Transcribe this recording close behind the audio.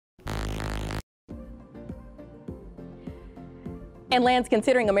And Lance,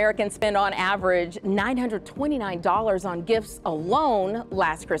 considering Americans spend on average $929 on gifts alone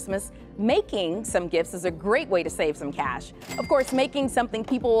last Christmas, making some gifts is a great way to save some cash. Of course, making something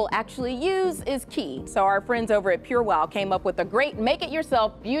people will actually use is key. So our friends over at PureWow came up with a great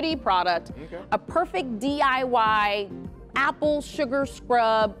make-it-yourself beauty product, a perfect DIY apple sugar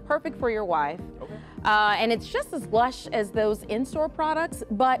scrub, perfect for your wife. And it's just as lush as those in-store products,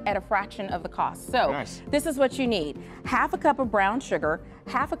 but at a fraction of the cost. So this is what you need. Half a cup of brown sugar,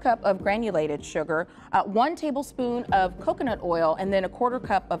 half a cup of granulated sugar, 1 tablespoon of coconut oil, and then a 1/4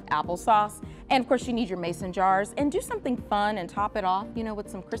 cup of applesauce. And of course you need your mason jars, and do something fun and top it off, you know, with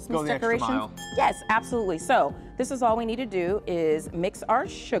some Christmas decorations. Yes, absolutely. So this is all we need to do is mix our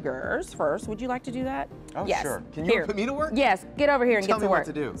sugars first. Would you like to do that? Oh, yes. Sure. Can you put me to work? Yes, get over here and get to work.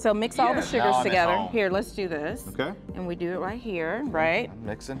 Tell me what to do. So mix all the sugars together. Here, let's do this. Okay. And we do it right here, right? I'm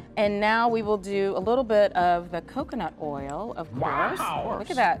mixing. And now we will do a little bit of the coconut oil, of course. Wow. Look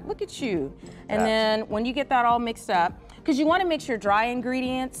at that. Look at you. And then when you get that all mixed up, because you want to mix your dry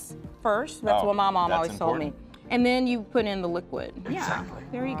ingredients first. That's what my mom always told me. And then you put in the liquid. Exactly.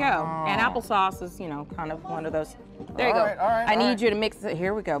 There you go. And applesauce is, you know, kind of one of those. There you go. All right, I need you to mix it.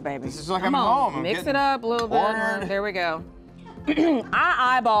 Here we go, baby. This is like I'm home. Mix it up a little bit. There we go.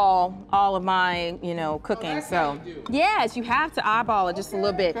 I eyeball all of my, you know, cooking. So yes, you have to eyeball it just a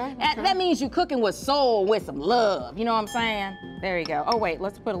little bit. That means you're cooking with soul, with some love. You know what I'm saying? There you go. Oh wait,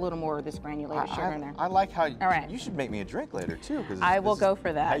 let's put a little more of this granulated sugar in there. I like how you should make me a drink later too. I will go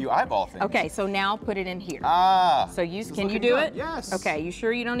for that. How you eyeball things. Okay, so now put it in here. So can you do it? Yes. Okay, you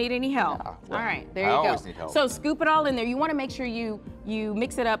sure you don't need any help? Yeah, well, all right, there you I go. always need help. So scoop it all in there. You want to make sure you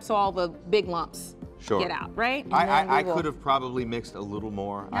mix it up so all the big lumps get out, right? I could have probably mixed a little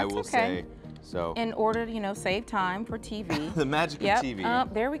more, I will say. So in order to, you know, save time for TV. The magic of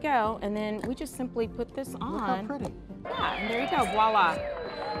TV. There we go. And then we just simply put this on. Look how pretty. Yeah, and there you go, voila.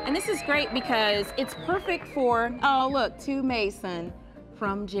 And this is great because it's perfect for, oh look, to Mason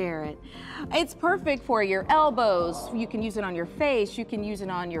from Jared. It's perfect for your elbows. You can use it on your face. You can use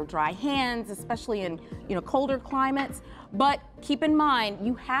it on your dry hands, especially in, you know, colder climates. But keep in mind,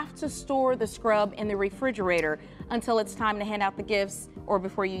 you have to store the scrub in the refrigerator until it's time to hand out the gifts or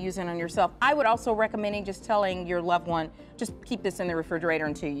before you use it on yourself. I would also recommend just telling your loved one, just keep this in the refrigerator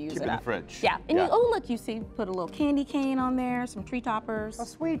until you use it up. Keep it in the fridge. Yeah, and oh look, you see, put a little candy cane on there, some tree toppers. Oh,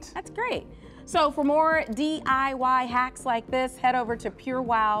 sweet. That's great. So for more DIY hacks like this, head over to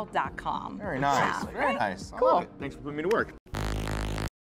purewow.com. Very nice. Very nice. Cool. Thanks for putting me to work.